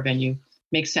looking for a venue,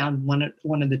 make sound one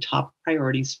of the top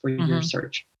priorities for your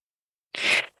search.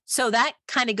 So that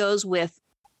kind of goes with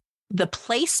the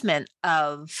placement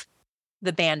of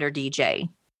the band or DJ.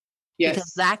 Yes.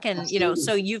 Because that can,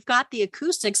 so you've got the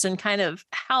acoustics and kind of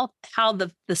how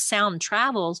the sound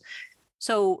travels.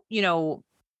 So,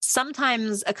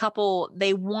 sometimes a couple,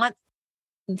 they want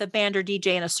the band or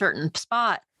DJ in a certain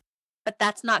spot, but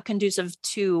that's not conducive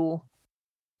to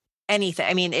anything.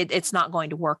 I mean, it's not going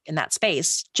to work in that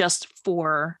space just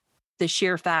for the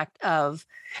sheer fact of,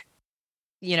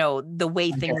 the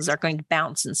way things are going to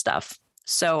bounce and stuff.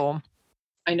 So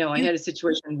I know I had a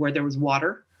situation where there was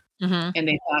water and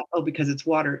they thought, because it's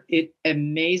water, it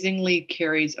amazingly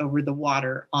carries over the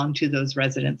water onto those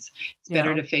residents. It's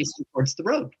better to face towards the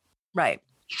road. Right.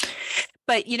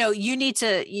 But,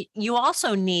 you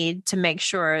also need to make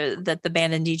sure that the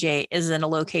band and DJ is in a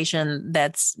location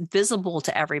that's visible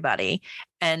to everybody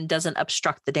and doesn't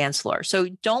obstruct the dance floor. So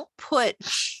don't put,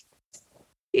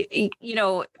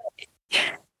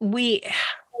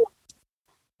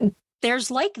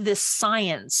 there's like this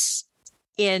science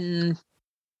in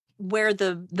where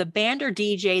the band or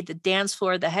DJ, the dance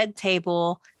floor, the head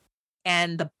table,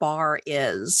 and the bar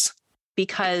is,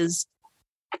 because,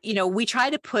 we try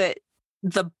to put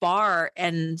the bar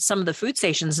and some of the food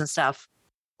stations and stuff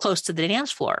close to the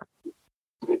dance floor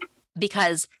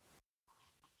because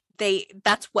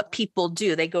that's what people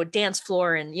do. They go dance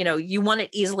floor and, you want it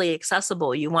easily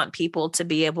accessible. You want people to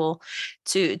be able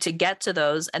to get to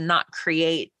those and not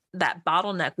create that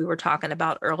bottleneck we were talking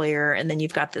about earlier. And then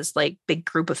you've got this like big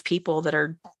group of people that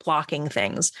are blocking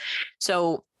things.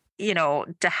 So,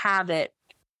 to have it,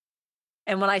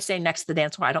 and when I say next to the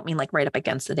dance floor, I don't mean like right up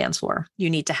against the dance floor. You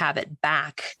need to have it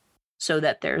back so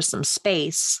that there's some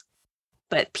space,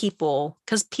 but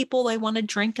because people, they want to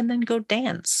drink and then go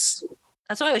dance.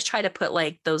 That's why I always try to put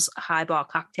like those highball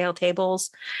cocktail tables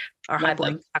or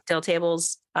highball cocktail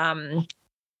tables.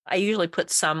 I usually put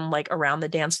some like around the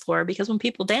dance floor because when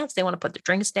people dance, they want to put their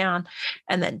drinks down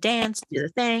and then dance, do the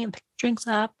thing, and pick the drinks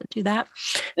up and do that.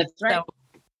 That's right.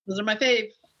 Those are my fave.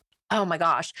 Oh my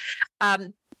gosh.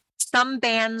 Some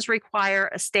bands require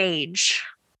a stage.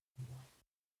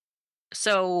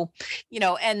 So,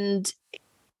 and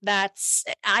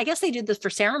I guess they do this for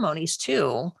ceremonies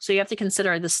too. So you have to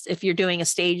consider this if you're doing a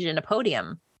stage and a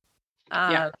podium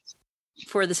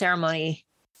for the ceremony,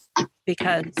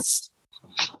 because,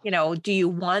 do you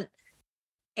want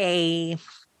a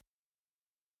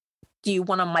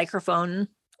microphone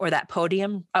or that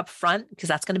podium up front? Because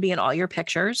that's going to be in all your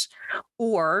pictures.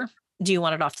 Or do you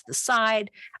want it off to the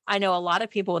side? I know a lot of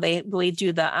people, they really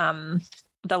do the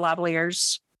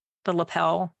lavaliers, the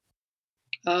lapel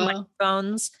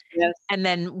microphones. Yes. And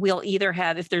then we'll either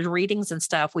have, if there's readings and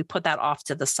stuff, we put that off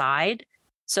to the side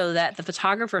so that the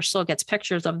photographer still gets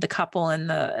pictures of the couple and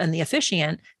the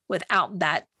officiant without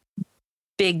that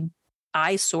big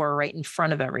eyesore right in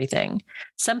front of everything.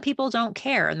 Some people don't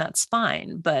care, and that's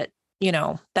fine. But,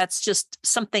 that's just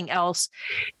something else.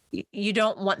 You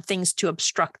don't want things to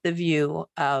obstruct the view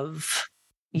of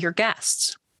your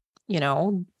guests.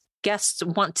 Guests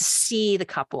want to see the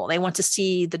couple. They want to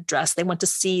see the dress. They want to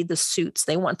see the suits.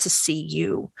 They want to see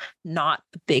you, not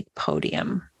the big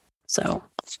podium. So,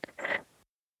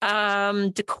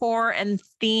 decor and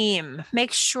theme.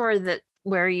 Make sure that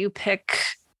where you pick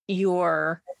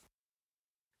your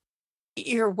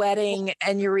wedding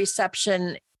and your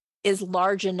reception is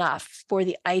large enough for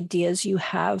the ideas you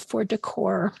have for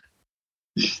decor.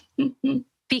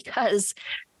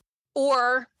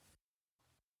 Or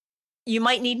you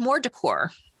might need more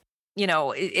decor.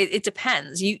 It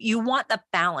depends. You want the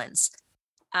balance.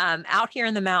 Out here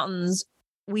in the mountains,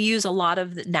 we use a lot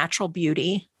of the natural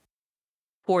beauty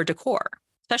for decor,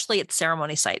 especially at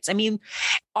ceremony sites. I mean,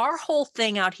 our whole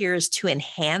thing out here is to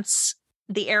enhance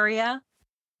the area,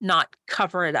 not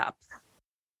cover it up.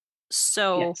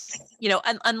 So, yes.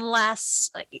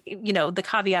 Unless, the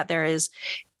caveat there is,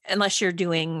 unless you're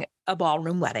doing a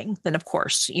ballroom wedding, then of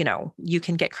course, you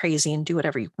can get crazy and do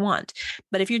whatever you want.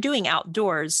 But if you're doing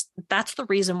outdoors, that's the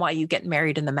reason why you get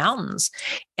married in the mountains.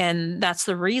 And that's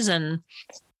the reason,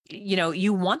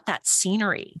 you want that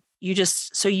scenery. You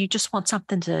just want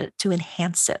something to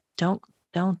enhance it. Don't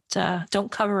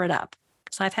cover it up.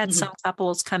 So I've had some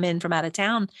couples come in from out of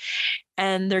town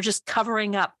and they're just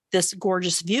covering up this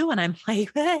gorgeous view. And I'm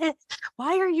like,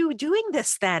 why are you doing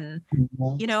this then?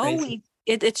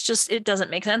 It doesn't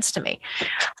make sense to me.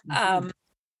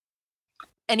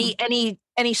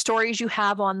 Any stories you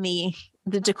have on the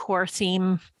decor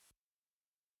theme?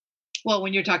 Well,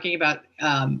 when you're talking about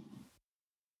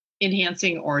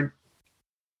enhancing or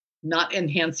not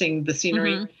enhancing the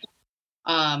scenery,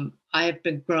 I have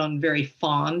been grown very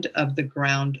fond of the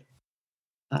ground.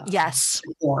 Yes.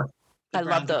 Decor. I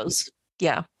love those.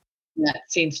 Yeah. That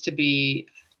seems to be,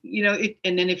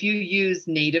 and then if you use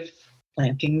native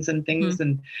plantings and things,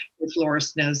 and the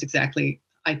florist knows exactly,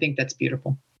 I think that's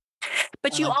beautiful.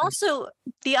 But you also,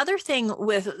 the other thing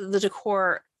with the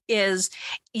decor is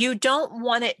you don't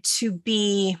want it to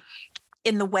be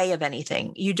in the way of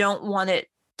anything. You don't want it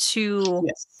to,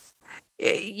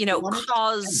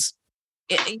 cause,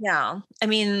 I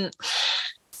mean,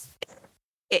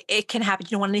 it can happen.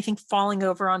 You don't want anything falling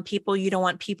over on people. You don't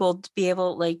want people to be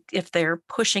able, like, if they're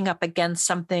pushing up against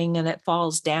something and it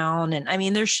falls down. And I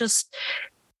mean, there's just,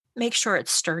 make sure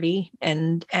it's sturdy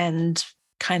and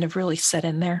kind of really sit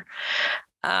in there.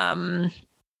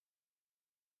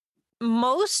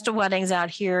 Most weddings out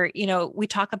here, we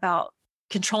talk about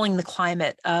controlling the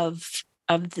climate of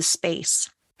the space.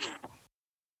 If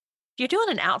you're doing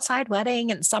an outside wedding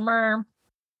in summer,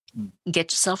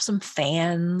 get yourself some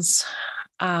fans.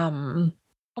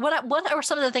 What are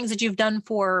some of the things that you've done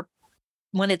for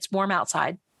when it's warm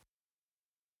outside?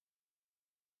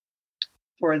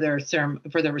 For the reception,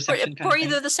 for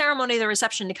either the ceremony or the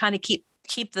reception, to kind of keep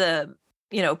the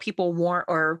people warm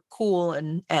or cool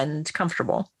and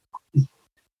comfortable.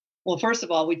 Well, first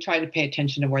of all, we try to pay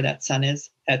attention to where that sun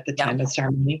is at the time of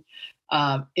ceremony.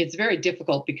 It's very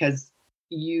difficult because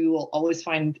you will always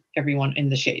find everyone in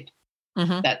the shade.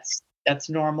 That's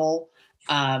normal.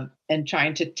 And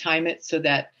trying to time it so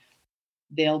that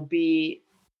they'll be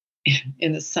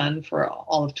in the sun for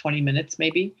all of 20 minutes,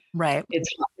 maybe. Right.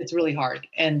 It's really hard.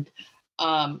 And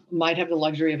might have the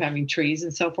luxury of having trees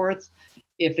and so forth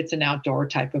if it's an outdoor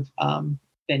type of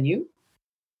venue,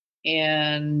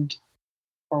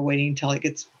 or waiting until it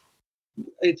gets.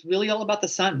 It's really all about the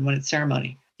sun when it's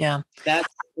ceremony. Yeah, that's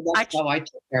how I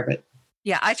take care of it.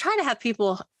 Yeah, I try to have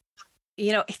people.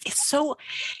 It's so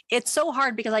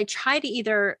hard because I try to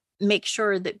either make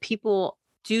sure that people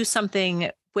do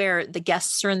something where the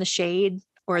guests are in the shade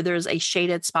or there's a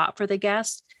shaded spot for the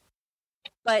guests.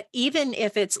 But even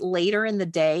if it's later in the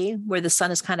day where the sun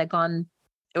has kind of gone,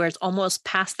 where it's almost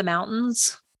past the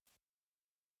mountains,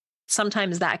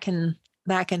 sometimes that can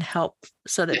that can help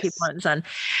so that people understand.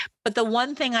 But the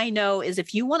one thing I know is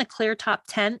if you want a clear top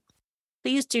tent,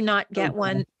 please do not get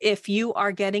one. If you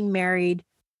are getting married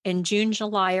in June,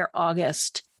 July, or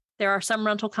August, there are some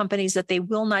rental companies that they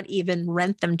will not even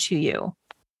rent them to you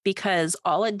because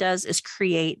all it does is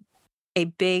create a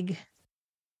big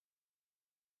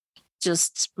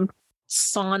just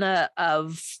sauna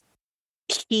of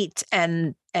heat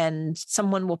and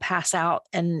someone will pass out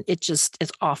and it just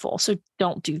is awful. So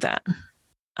don't do that.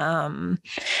 And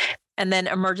then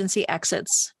emergency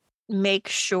exits, make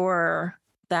sure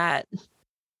that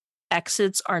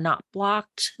exits are not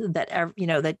blocked, that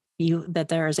that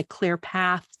there is a clear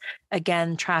path.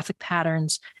 Again, traffic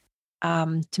patterns,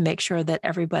 to make sure that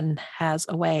everyone has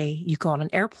a way. You go on an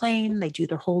airplane, they do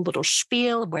their whole little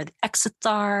spiel of where the exits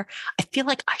are. I feel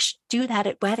like I should do that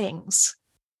at weddings.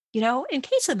 In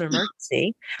case of an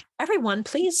emergency, everyone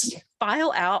please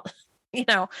file out,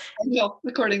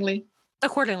 accordingly.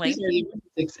 Accordingly. These are the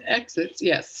emergency exits.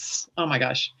 Yes. Oh my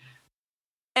gosh.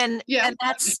 And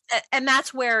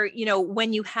that's where,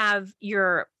 when you have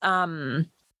your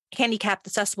handicapped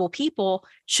accessible people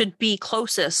should be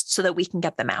closest so that we can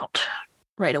get them out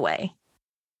right away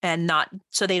and not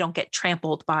so they don't get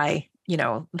trampled by,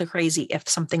 the crazy if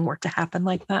something were to happen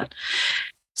like that.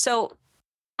 So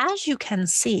as you can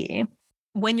see,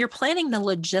 when you're planning the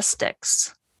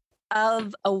logistics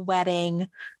of a wedding,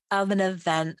 of an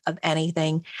event, of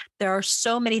anything, there are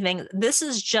so many things. This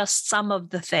is just some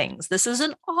of the things. This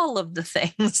isn't all of the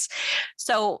things.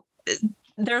 So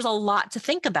there's a lot to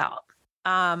think about.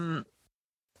 And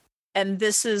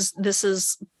this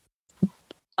is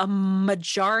a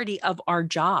majority of our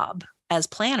job as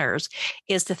planners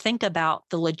is to think about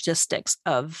the logistics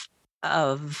of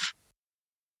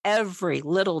every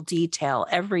little detail,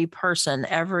 every person,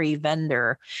 every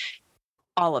vendor,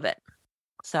 all of it.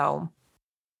 So.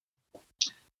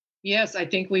 Yes, I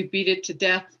think we beat it to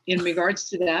death in regards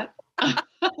to that.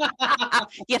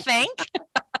 You think?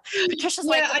 Patricia's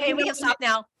okay, we can stop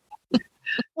now.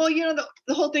 Well,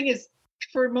 the whole thing is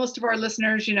for most of our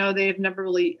listeners, they've never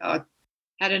really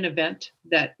had an event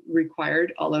that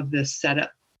required all of this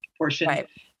setup portion. Right.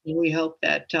 And we hope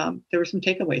that there were some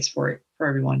takeaways for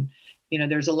everyone.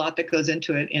 There's a lot that goes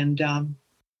into it. And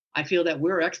I feel that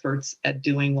we're experts at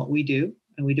doing what we do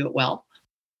and we do it well.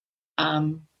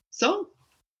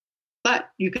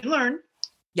 But you can learn.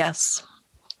 Yes.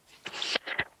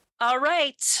 All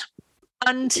right.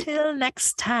 Until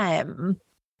next time.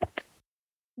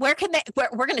 I'm going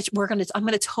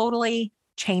to totally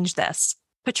change this.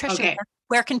 Patricia, okay.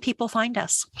 Where can people find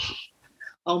us?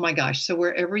 Oh my gosh. So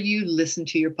wherever you listen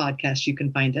to your podcast, you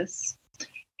can find us.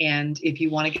 And if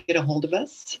you want to get a hold of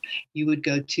us, you would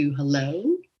go to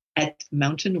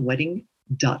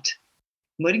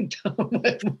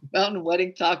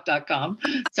mountainweddingtalk.com.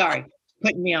 Sorry,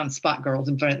 putting me on spot, girls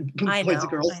and boys and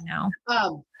girls. I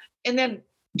know. And then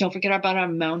don't forget about our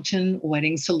Mountain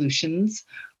Wedding Solutions,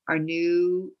 our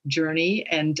new journey.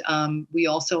 And we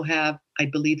also have, I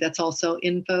believe that's also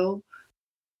info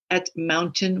at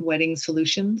Mountain Wedding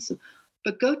Solutions.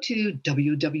 But go to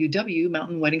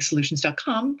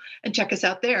www.mountainweddingsolutions.com and check us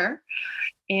out there.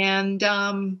 And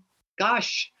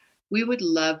we would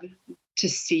love to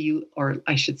see you, or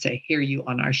I should say, hear you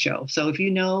on our show. So if you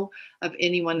know of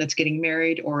anyone that's getting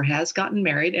married or has gotten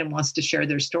married and wants to share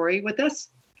their story with us,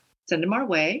 send them our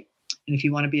way. And if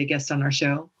you want to be a guest on our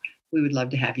show, we would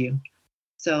love to have you.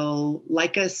 So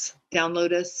like us,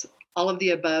 download us, all of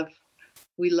the above.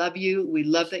 We love you. We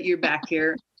love that you're back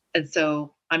here. And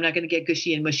so I'm not going to get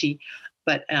gushy and mushy,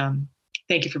 but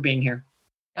thank you for being here.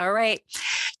 All right.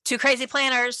 Two crazy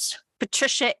planners,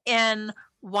 Patricia in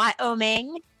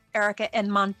Wyoming, Erika in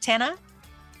Montana.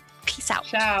 Peace out.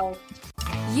 Ciao.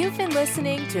 You've been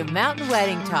listening to Mountain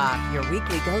Wedding Talk, your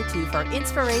weekly go-to for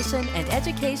inspiration and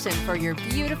education for your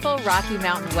beautiful Rocky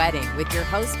Mountain wedding with your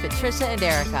hosts, Patricia and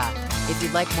Erika. If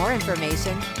you'd like more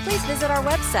information, please visit our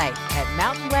website at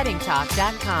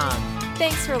mountainweddingtalk.com.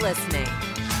 Thanks for listening.